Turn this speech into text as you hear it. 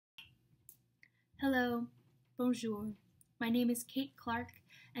Hello, bonjour. My name is Kate Clark,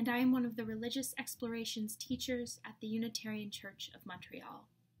 and I am one of the Religious Explorations teachers at the Unitarian Church of Montreal.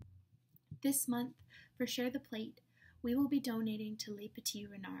 This month, for Share the Plate, we will be donating to Les Petits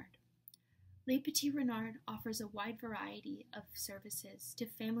Renards. Les Petits Renards offers a wide variety of services to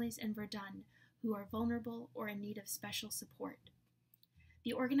families in Verdun who are vulnerable or in need of special support.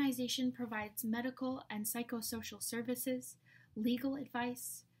 The organization provides medical and psychosocial services, legal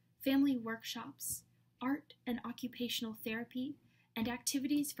advice, family workshops, art and occupational therapy, and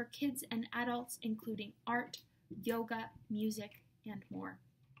activities for kids and adults including art, yoga, music, and more.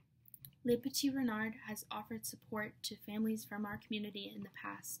 Les Petits Renards has offered support to families from our community in the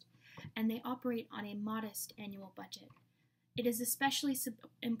past, and they operate on a modest annual budget. It is especially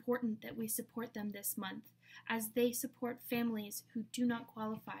important that we support them this month, as they support families who do not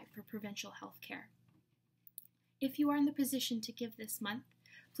qualify for provincial health care. If you are in the position to give this month,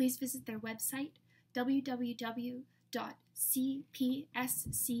 please visit their website,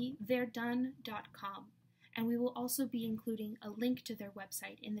 www.cpscverdun.com, and we will also be including a link to their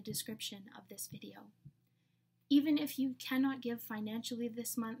website in the description of this video. Even if you cannot give financially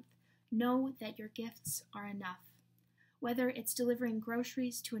this month, know that your gifts are enough. Whether it's delivering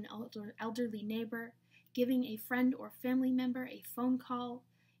groceries to an elderly neighbor, giving a friend or family member a phone call,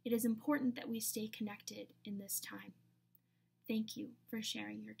 it is important that we stay connected in this time. Thank you for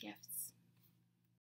sharing your gifts.